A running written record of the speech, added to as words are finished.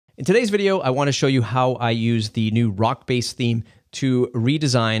In today's video, I want to show you how I use the new Rockbase theme to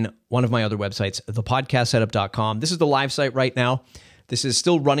redesign one of my other websites, thepodcastsetup.com. This is the live site right now. This is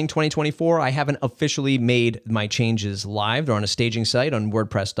still running 2024. I haven't officially made my changes live. They're on a staging site on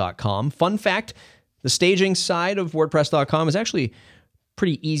wordpress.com. Fun fact, the staging side of wordpress.com is actually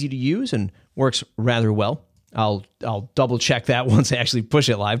pretty easy to use and works rather well. I'll double check that once I actually push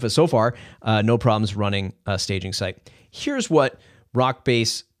it live, but so far, no problems running a staging site. Here's what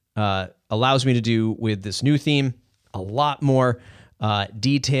Rockbase allows me to do with this new theme. A lot more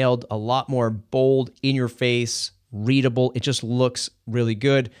detailed, a lot more bold, in your face, readable. It just looks really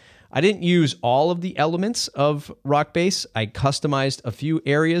good. I didn't use all of the elements of Rockbase. I customized a few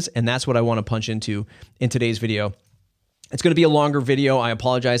areas, and that's what I want to punch into in today's video. It's going to be a longer video. I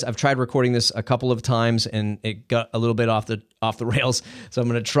apologize. I've tried recording this a couple of times, and it got a little bit off the rails. So I'm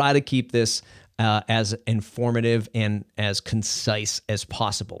going to try to keep this as informative and as concise as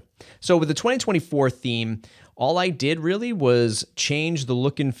possible. So with the 2024 theme, all I did really was change the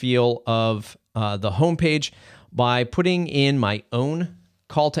look and feel of the homepage by putting in my own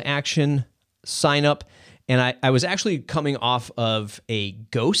call to action sign up. And I was actually coming off of a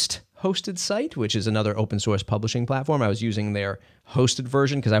Ghost hosted site, which is another open source publishing platform. I was using their hosted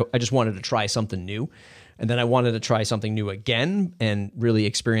version because I just wanted to try something new. And then I wanted to try something new again and really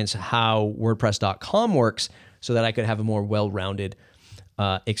experience how WordPress.com works so that I could have a more well-rounded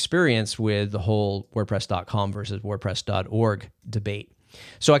experience with the whole WordPress.com versus WordPress.org debate.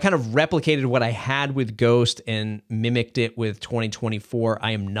 So I kind of replicated what I had with Ghost and mimicked it with 2024.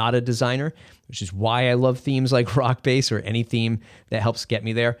 I am not a designer, which is why I love themes like Rockbase or any theme that helps get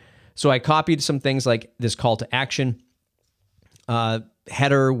me there. So I copied some things like this call to action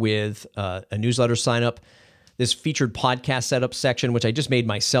header with a newsletter sign up, this featured podcast setup section, which I just made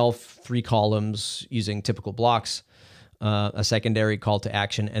myself, 3 columns using typical blocks, a secondary call to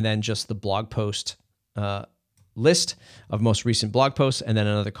action, and then just the blog post list of most recent blog posts, and then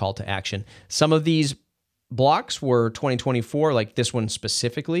another call to action. Some of these blocks were 2024, like this one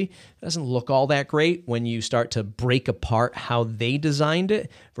specifically. It doesn't look all that great when you start to break apart how they designed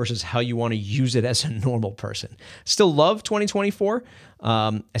it versus how you want to use it as a normal person. Still love 2024.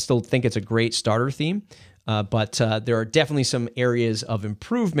 I still think it's a great starter theme, but there are definitely some areas of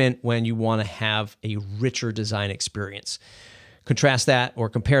improvement when you want to have a richer design experience. Contrast that or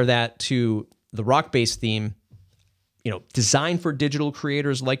compare that to the Rockbase theme, designed for digital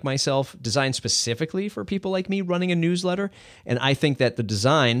creators like myself, designed specifically for people like me running a newsletter. And I think that the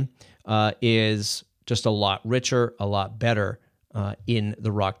design is just a lot richer, a lot better in the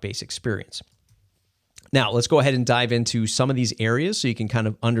Rockbase experience. Now, let's go ahead and dive into some of these areas so you can kind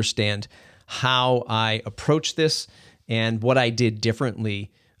of understand how I approach this and what I did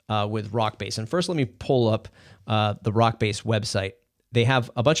differently with Rockbase. And first, let me pull up the Rockbase website. They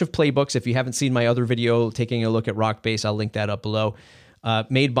have a bunch of playbooks. If you haven't seen my other video taking a look at Rockbase, I'll link that up below.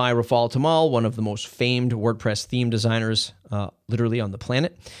 Made by Rafal Tamal, one of the most famed WordPress theme designers literally on the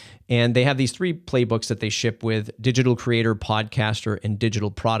planet. And they have these 3 playbooks that they ship with: Digital Creator, Podcaster, and Digital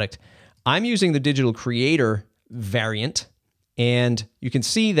Product. I'm using the Digital Creator variant, and you can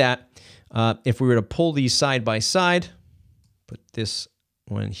see that if we were to pull these side by side, put this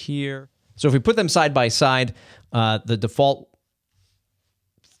one here. So if we put them side by side, the default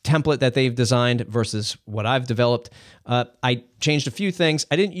template that they've designed versus what I've developed, I changed a few things.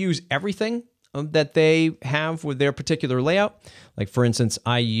 I didn't use everything that they have with their particular layout. Like, for instance,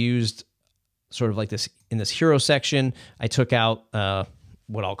 I used sort of like this in this hero section. I took out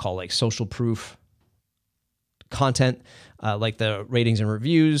what I'll call like social proof content, like the ratings and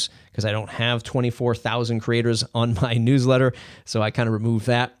reviews, because I don't have 24,000 creators on my newsletter. So I kind of removed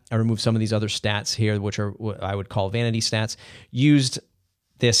that. I removed some of these other stats here, which are what I would call vanity stats. Used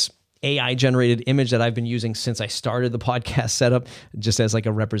this AI-generated image that I've been using since I started the podcast setup, just as like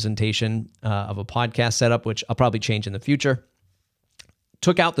a representation of a podcast setup, which I'll probably change in the future.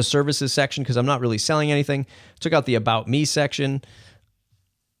 Took out the services section because I'm not really selling anything. Took out the About Me section.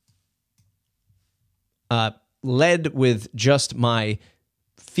 Led with just my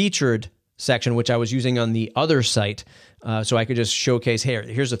featured section, which I was using on the other site. So I could just showcase, hey,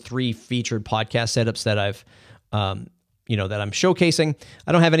 here's the 3 featured podcast setups that I've that I'm showcasing.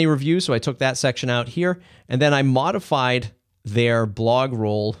 I don't have any reviews, so I took that section out here. And then I modified their blog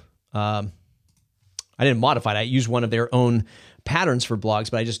roll. I didn't modify it. I used one of their own patterns for blogs,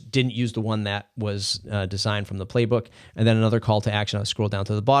 but I just didn't use the one that was designed from the playbook. And then another call to action. I'll scroll down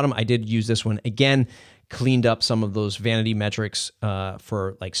to the bottom. I did use this one again, cleaned up some of those vanity metrics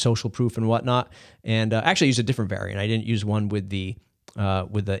for like social proof and whatnot. And actually used a different variant. I didn't use one with the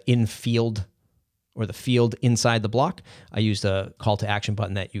in-field or the field inside the block, I used a call to action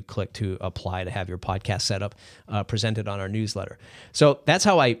button that you click to apply to have your podcast setup presented on our newsletter. So that's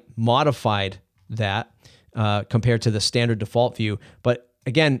how I modified that compared to the standard default view. But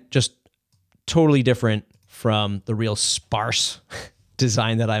again, just totally different from the real sparse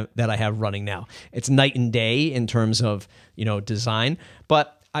design that I have running now. It's night and day in terms of, design,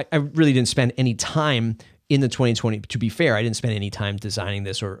 but I really didn't spend any time in the 2020, to be fair, I didn't spend any time designing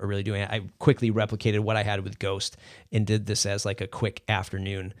this or really doing it. I quickly replicated what I had with Ghost and did this as like a quick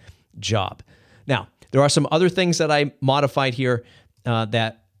afternoon job. Now, there are some other things that I modified here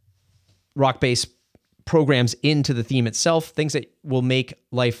that Rockbase programs into the theme itself, things that will make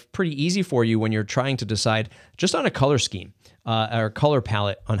life pretty easy for you when you're trying to decide just on a color scheme or color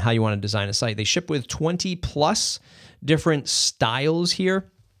palette on how you want to design a site. They ship with 20 plus different styles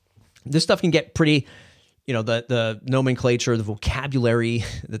here. This stuff can get pretty... the nomenclature, the vocabulary,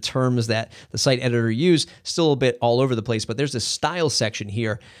 the terms that the site editor use, still a bit all over the place, but there's this style section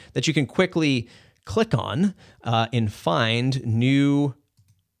here that you can quickly click on and find new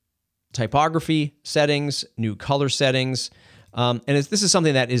typography settings, new color settings. This is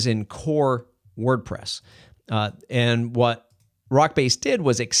something that is in core WordPress. And what Rockbase did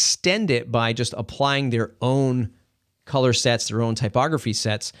was extend it by just applying their own color sets, their own typography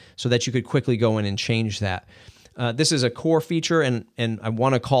sets, so that you could quickly go in and change that. This is a core feature, and I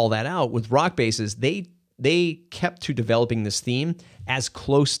want to call that out with Rockbase is they kept to developing this theme as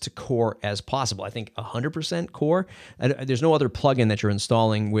close to core as possible. I think 100% core. There's no other plugin that you're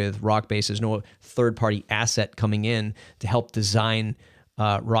installing with Rockbase. There's no third-party asset coming in to help design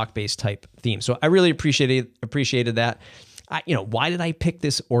Rockbase type theme. So I really appreciated that. Why did I pick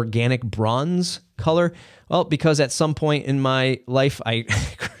this organic bronze color? Well, because at some point in my life, I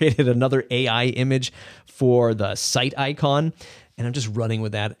created another AI image for the site icon, and I'm just running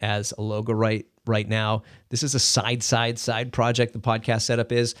with that as a logo right now. This is a side project, the podcast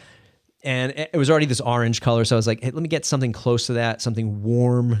setup is, and it was already this orange color, so I was like, hey, let me get something close to that, something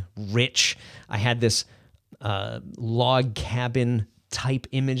warm, rich. I had this log cabin type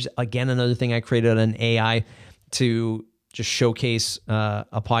image. Again, another thing I created on AI to just showcase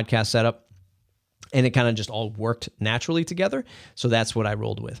a podcast setup. And it kind of just all worked naturally together. So that's what I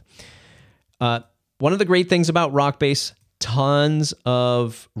rolled with. One of the great things about Rockbase, tons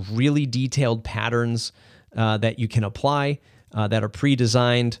of really detailed patterns that you can apply that are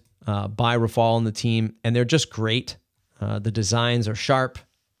pre-designed by Rafal and the team. And they're just great. The designs are sharp.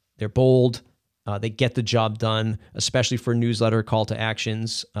 They're bold. They get the job done, especially for newsletter call to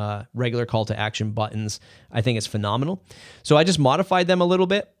actions, regular call to action buttons. I think it's phenomenal. So I just modified them a little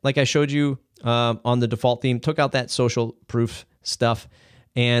bit, like I showed you on the default theme, took out that social proof stuff.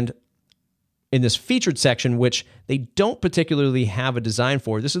 And in this featured section, which they don't particularly have a design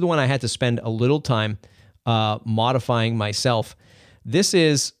for, this is the one I had to spend a little time modifying myself. This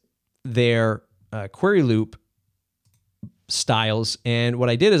is their query loop styles. And what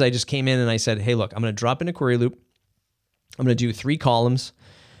I did is I just came in and I said, hey, look, I'm going to drop into query loop. I'm going to do 3 columns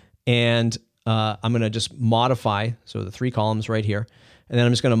and I'm going to just modify. So the 3 columns right here. And then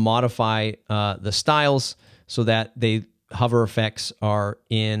I'm just going to modify the styles so that the hover effects are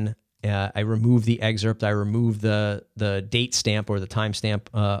in. I remove the excerpt. I remove the date stamp or the timestamp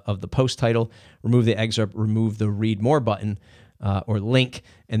of the post title, remove the excerpt, remove the read more button or link.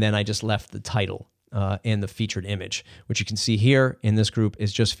 And then I just left the title. And the featured image, which you can see here in this group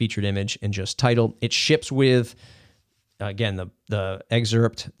is just featured image and just title. It ships with, again, the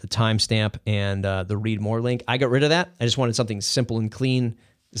excerpt, the timestamp, and the read more link. I got rid of that. I just wanted something simple and clean.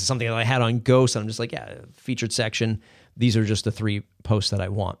 This is something that I had on Ghost. And I'm just like, yeah, featured section. These are just the 3 posts that I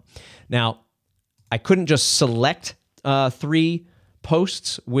want. Now, I couldn't just select 3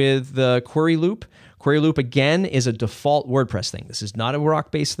 posts with the query loop. Query loop, again, is a default WordPress thing. This is not a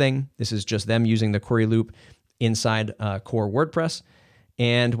Rockbase thing. This is just them using the query loop inside core WordPress.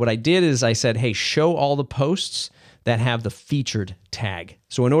 And what I did is I said, hey, show all the posts that have the featured tag.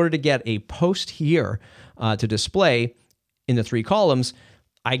 So in order to get a post here to display in the 3 columns,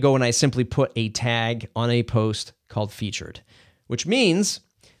 I go and I simply put a tag on a post called featured, which means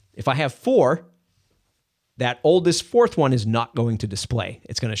if I have 4, that oldest 4th one is not going to display.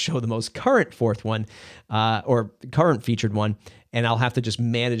 It's going to show the most current 4th one or current featured one, and I'll have to just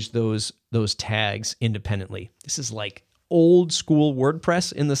manage those tags independently. This is like old school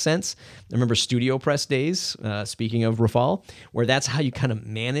WordPress in the sense. I remember Studio Press days, speaking of Rafal, where that's how you kind of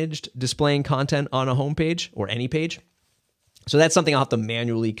managed displaying content on a homepage or any page. So that's something I'll have to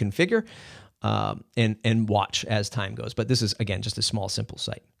manually configure and watch as time goes. But this is, again, just a small, simple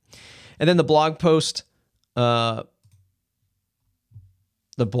site. And then the blog post, the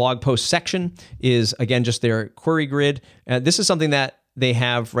the blog post section is, again, just their query grid. This is something that they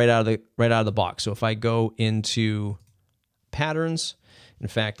have right out of the box. So if I go into patterns, in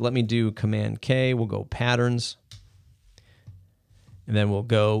fact, let me do Command K. We'll go patterns, and then we'll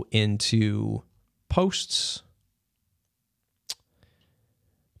go into posts.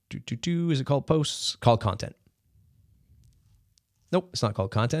 Is it called posts? Called content. Nope, it's not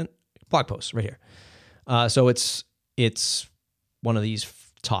called content. Blog posts right here. So it's one of these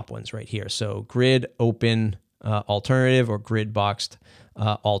top ones right here. So grid open alternative or grid boxed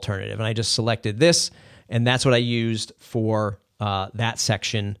alternative. And I just selected this, and that's what I used for that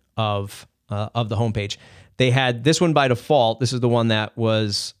section of the homepage. They had this one by default. This is the one that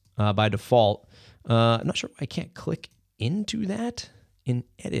was by default. I'm not sure why I can't click into that and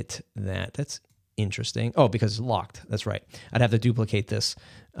edit that. That's interesting. Oh, because it's locked. That's right. I'd have to duplicate this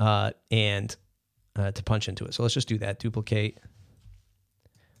and to punch into it. So let's just do that. Duplicate.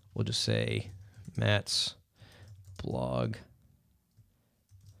 We'll just say Matt's blog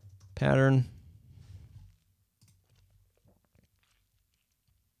pattern.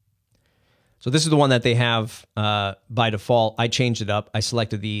 So this is the one that they have by default. I changed it up. I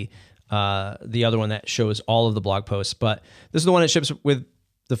selected the other one that shows all of the blog posts, but this is the one that ships with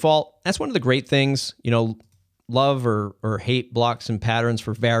default. That's one of the great things, you know, love or hate blocks and patterns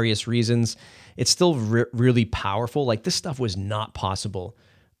for various reasons. It's still really powerful. Like, this stuff was not possible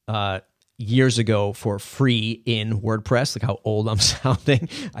years ago for free in WordPress. Look how old I'm sounding.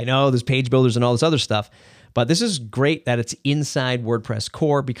 I know there's page builders and all this other stuff, but this is great that it's inside WordPress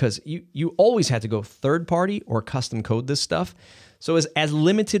core, because you always had to go third party or custom code this stuff. So as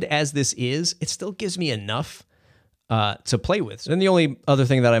limited as this is, it still gives me enough to play with. And the only other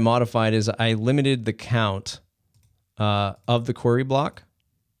thing that I modified is I limited the count of the query block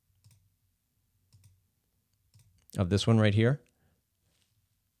of this one right here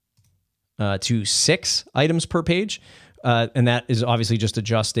to 6 items per page. And that is obviously just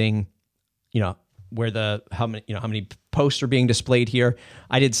adjusting, you know, where how many posts are being displayed here.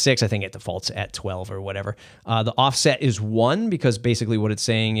 I did 6. I think it defaults at 12 or whatever. The offset is 1, because basically what it's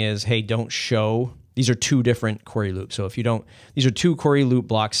saying is, hey, don't show. These are 2 different query loops. So if you don't, these are 2 query loop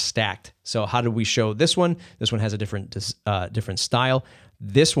blocks stacked. So how do we show this one? This one has a different style.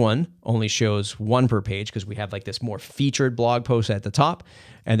 This one only shows 1 per page, because we have like this more featured blog post at the top,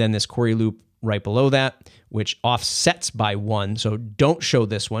 and then this query loop right below that, which offsets by 1. So don't show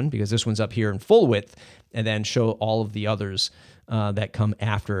this one, because this one's up here in full width, and then show all of the others that come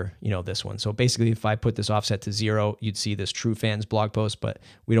after, you know, this one. So basically, if I put this offset to 0, you'd see this True Fans blog post, but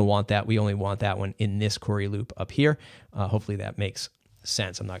we don't want that. We only want that one in this query loop up here. Hopefully that makes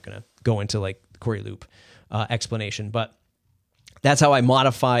sense. I'm not going to go into like query loop explanation, but that's how I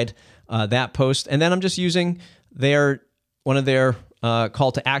modified that post. And then I'm just using one of their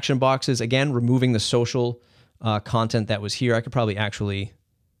call to action boxes. Again, removing the social content that was here. I could probably actually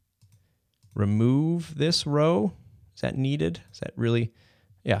remove this row. Is that needed? Is that really?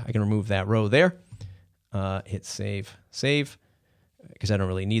 Yeah, I can remove that row there. Hit save, because I don't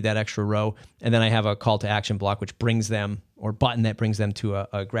really need that extra row. And then I have a call to action block, which brings them, or button that brings them to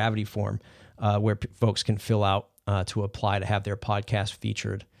a gravity form where folks can fill out to apply to have their podcast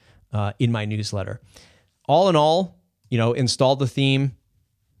featured in my newsletter. All in all, you know, installed the theme,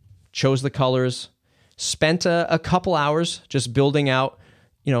 chose the colors, spent a couple hours just building out,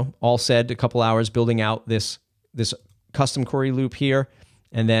 you know, all said, a couple hours building out this custom query loop here,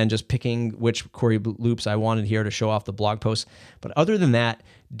 and then just picking which query loops I wanted here to show off the blog post. But other than that,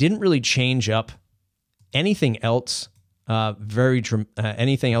 didn't really change up anything else,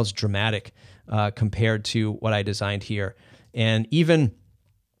 anything else dramatic compared to what I designed here. And even,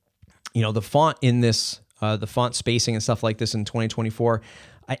 you know, the font in this, the font spacing and stuff like this in 2024,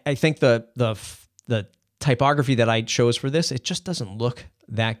 I think the typography that I chose for this, it just doesn't look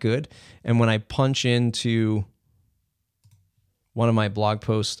that good. And when I punch into one of my blog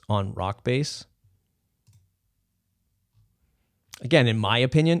posts on Rockbase, again, in my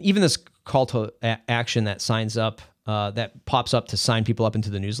opinion, even this call to action that signs up, that pops up to sign people up into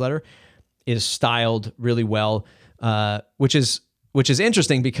the newsletter, is styled really well, which is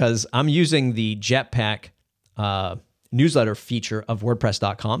interesting, because I'm using the Jetpack newsletter feature of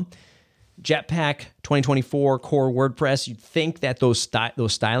WordPress.com. Jetpack 2024 core WordPress. You'd think that those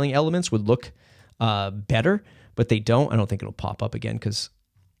styling elements would look better, but they don't. I don't think it'll pop up again because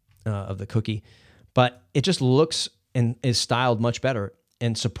of the cookie, but it just looks and is styled much better.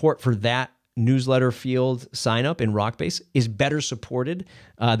 And support for that newsletter field sign up in Rockbase is better supported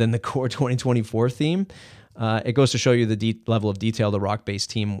than the core 2024 theme. It goes to show you the level of detail the Rockbase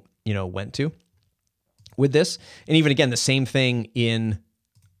team, you know, went to with this. And even again, the same thing in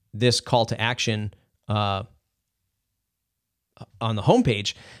this call to action on the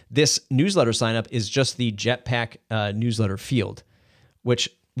homepage, this newsletter sign up is just the Jetpack newsletter field, which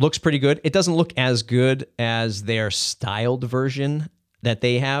looks pretty good. It doesn't look as good as their styled version that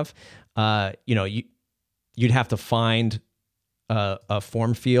they have. You know, you'd have to find a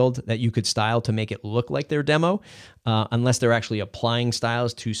form field that you could style to make it look like their demo, unless they're actually applying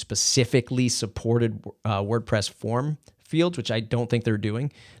styles to specifically supported WordPress form fields, which I don't think they're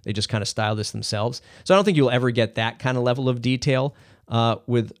doing. They just kind of style this themselves. So I don't think you'll ever get that kind of level of detail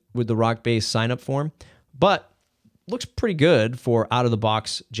with the Rockbase signup form, but looks pretty good for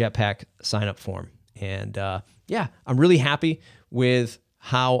out-of-the-box Jetpack signup form. And yeah, I'm really happy with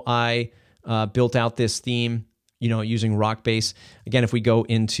how I built out this theme, you know, using Rockbase. Again, if we go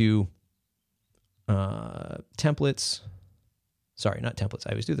into templates, sorry, not templates. I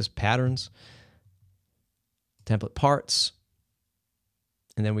always do this, patterns, template parts,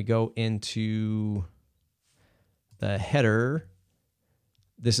 and then we go into the header.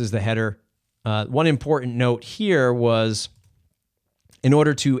 This is the header. One important note here was, in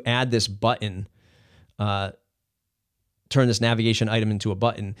order to add this button, turn this navigation item into a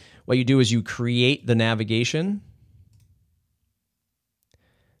button, what you do is you create the navigation.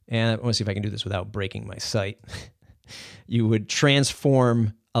 And I want to see if I can do this without breaking my site. You would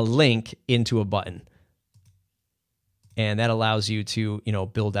transform a link into a button. And that allows you to, you know,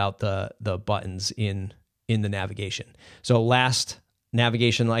 build out the buttons in the navigation. So last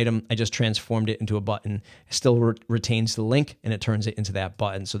navigation item, I just transformed it into a button. It still retains the link, and it turns it into that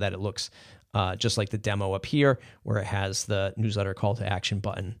button so that it looks just like the demo up here, where it has the newsletter call to action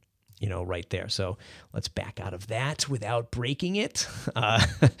button, you know, right there. So let's back out of that without breaking it,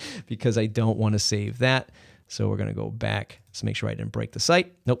 because I don't want to save that. So we're going to go back to make sure I didn't break the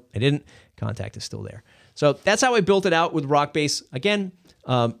site. Nope, I didn't. Contact is still there. So that's how I built it out with Rockbase. Again,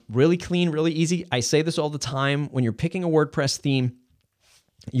 really clean, really easy. I say this all the time. When you're picking a WordPress theme,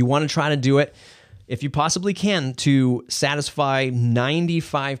 you want to try to do it, if you possibly can, to satisfy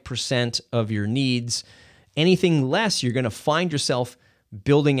 95% of your needs. Anything less, you're going to find yourself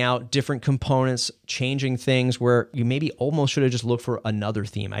building out different components, changing things where you maybe almost should have just looked for another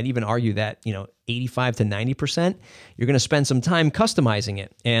theme. I'd even argue that, you know, 85 to 90%, you're going to spend some time customizing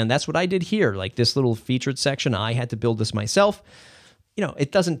it. And that's what I did here. Like this little featured section, I had to build this myself. You know,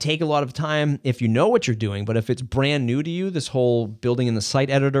 it doesn't take a lot of time if you know what you're doing, but if it's brand new to you, this whole building in the site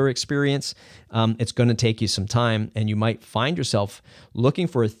editor experience, it's going to take you some time, and you might find yourself looking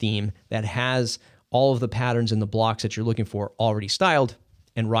for a theme that has all of the patterns and the blocks that you're looking for already styled.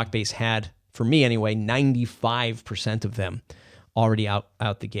 And Rockbase had, for me anyway, 95% of them already out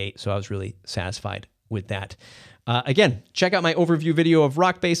the gate. So I was really satisfied with that. Again, check out my overview video of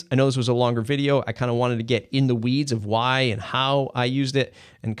Rockbase. I know this was a longer video. I kind of wanted to get in the weeds of why and how I used it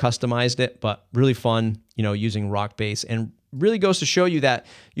and customized it, but really fun, you know, using Rockbase, and really goes to show you that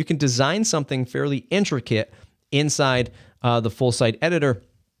you can design something fairly intricate inside the full site editor,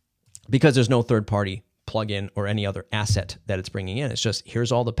 because there's no third-party plugin or any other asset that it's bringing in. It's just,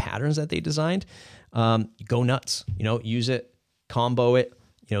 here's all the patterns that they designed. Go nuts, you know, use it, combo it,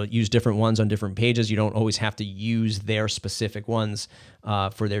 you know, use different ones on different pages. You don't always have to use their specific ones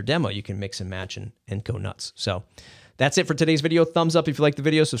for their demo. You can mix and match and go nuts. So that's it for today's video. Thumbs up if you like the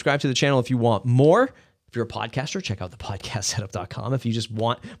video. Subscribe to the channel if you want more. If you're a podcaster, check out thepodcastsetup.com. If you just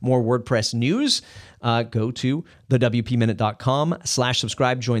want more WordPress news, go to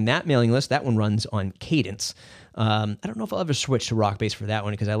thewpminute.com/subscribe. Join that mailing list. That one runs on Cadence. I don't know if I'll ever switch to Rockbase for that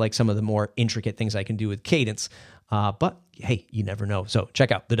one, because I like some of the more intricate things I can do with Cadence. But hey, you never know. So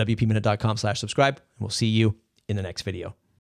check out thewpminute.com/subscribe, and we'll see you in the next video.